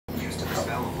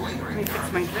Let me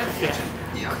fix my dress here.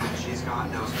 Yeah, she's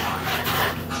got no spot.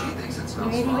 She thinks it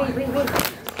smells fine. Wait.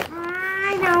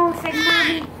 I know, say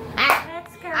mommy.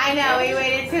 Let's go. I know, we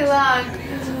waited too long.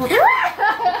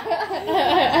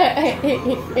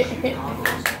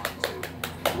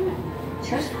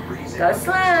 Go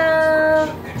slow.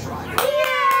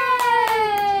 Yay!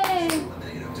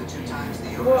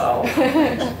 Whoa.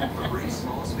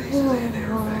 Ooh,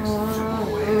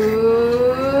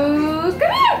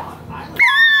 come here!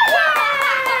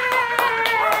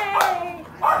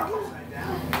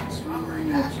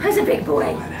 Who's a big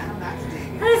boy?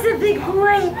 Who's a big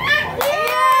boy?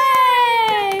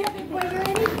 Yay! Big boy, you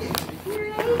ready? You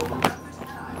ready?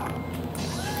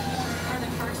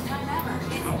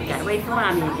 We gotta wait for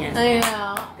mommy again. I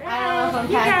know. I don't know if I'm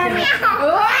You got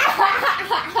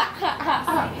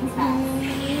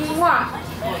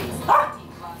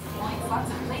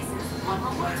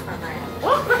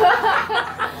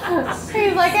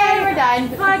He's like, hey, we're done.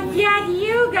 Forget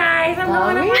you guys. I'm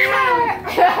going to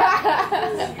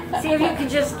See if you can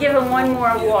just give him one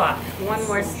more walk, one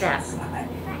more step.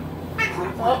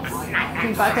 Oops.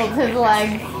 He buckled his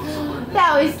leg.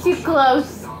 That was too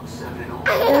close.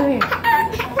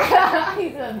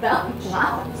 He's a belly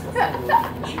flop.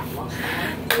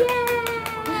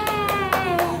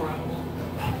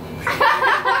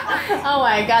 Oh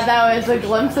my god, that was a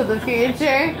glimpse of the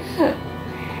future.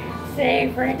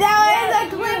 Favorite. That was a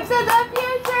glimpse of the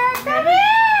future. Come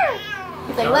here.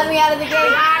 He's like, let me out of the gate.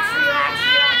 Relax.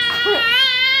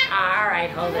 All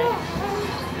right, hold it.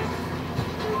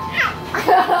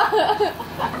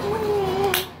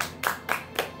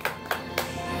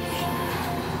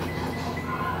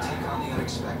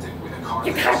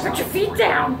 You gotta put your feet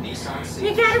down. You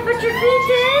gotta put your feet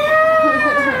down.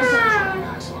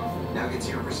 Now get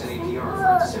 0% APR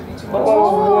for 72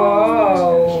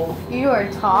 Whoa. You are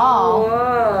tall.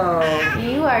 Whoa.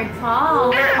 You are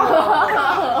tall. Whoa.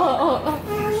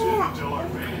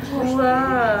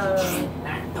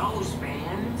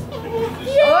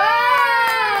 Whoa!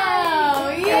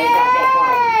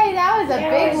 Yay! That was a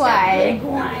big one.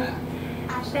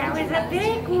 That was a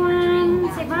big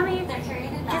one. Say, mommy,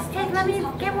 let me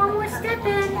get one more step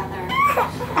in.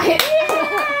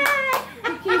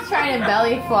 He keeps trying to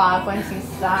belly flop when she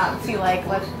stops. He like,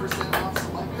 let's. See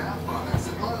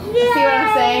what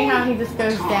I'm saying? How he just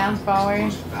goes down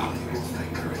forward.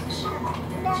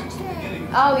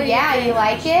 Oh yeah, you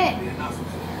like it?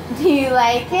 Do you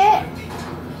like it?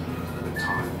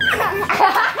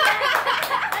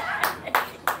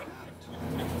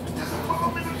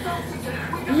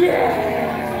 Yeah.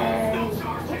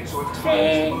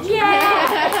 Say yeah.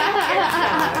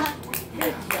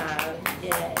 Good job.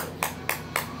 Yeah.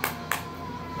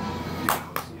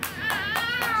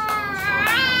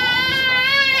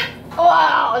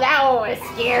 Whoa, that one was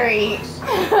scary.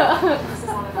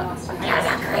 That was a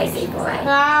crazy boy.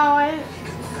 That was.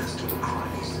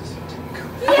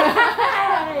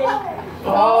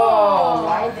 Oh,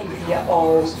 I think you're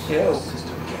old too.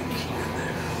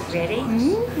 Ready?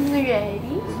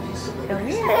 Ready? Come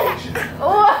here.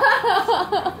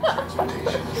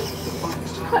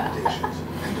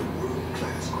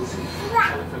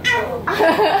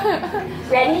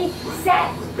 Ready, set,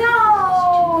 go!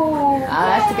 Oh,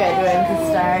 that's a good one to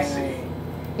start.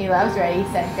 He loves ready,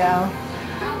 set, go.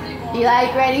 You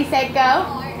like ready, set, go?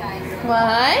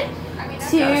 1,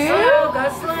 2. Go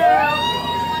slow.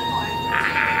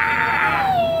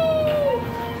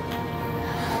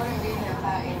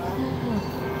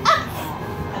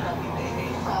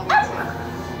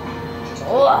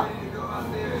 Oh.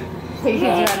 He's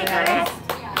running out.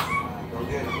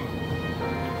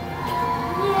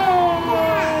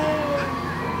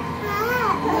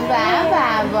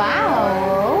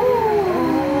 Wow.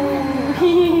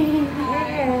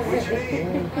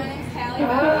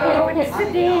 Oh, it's the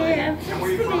dance.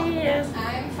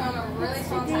 I'm from a really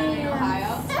small town in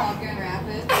Ohio. It's called Grand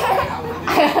Rapids.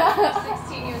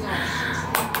 16 years old.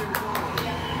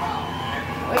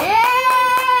 Yay!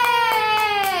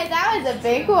 That was a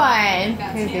big one.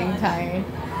 He's being tired.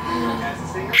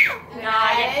 No, I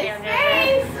didn't feel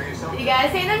nervous. You gotta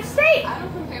say them straight. I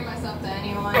don't compare myself to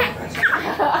anyone.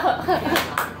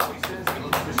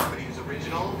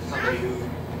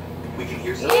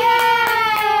 Yay!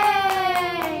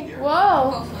 Whoa.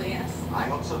 Hopefully, yes. I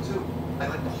hope so too. I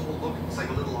like the whole look. It's like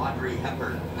a little Audrey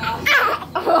Hepburn. That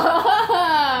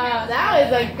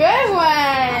was a good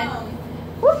one.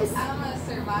 Whoops. I'm a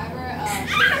survivor of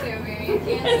ovarian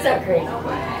cancer. It's a crazy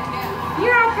boy. Yeah.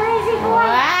 You're a crazy boy.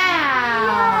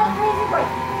 Wow. Crazy boy.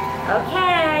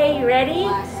 Okay, you ready?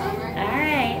 Last summer, All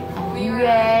right. we were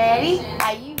Ready? on vacation.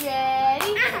 Are you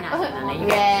ready? No, you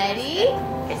Ready?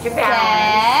 Get your balance.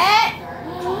 Set.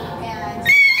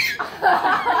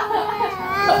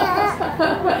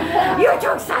 You're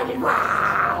too excited.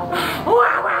 Wow.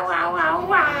 Wow, wow, wow, wow,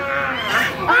 wow.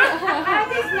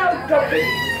 There's no going.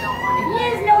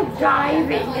 There's no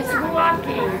diving. It's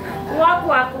walking. Walk,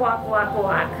 walk, walk, walk,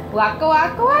 walk. Waka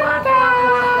waka Walk, waka.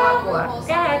 walk, walk, walk.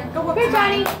 Go ahead. Go walk. Here,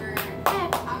 Johnny.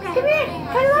 Come here.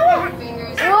 Come on.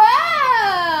 Fingers. Wow.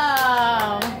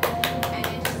 And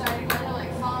it just started kind of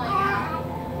like falling out.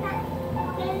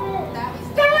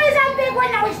 That was a big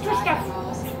one. That was 2 steps.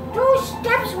 Most. 2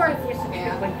 steps worth was a big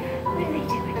one. Really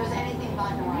do It it. was anything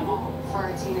but normal for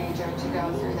a teenager to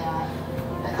go through that.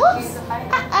 But Oops. she's a fighter.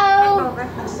 Uh-oh. Over.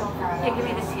 I'm so proud of Here, her. give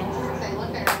me this hand. They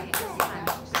look at her.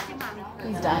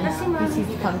 He's done. He sees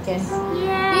the pumpkin.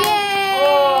 Yeah. Yay!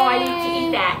 Oh, I need to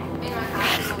eat that. In my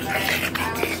house, I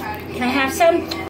always try to be. Can I have some?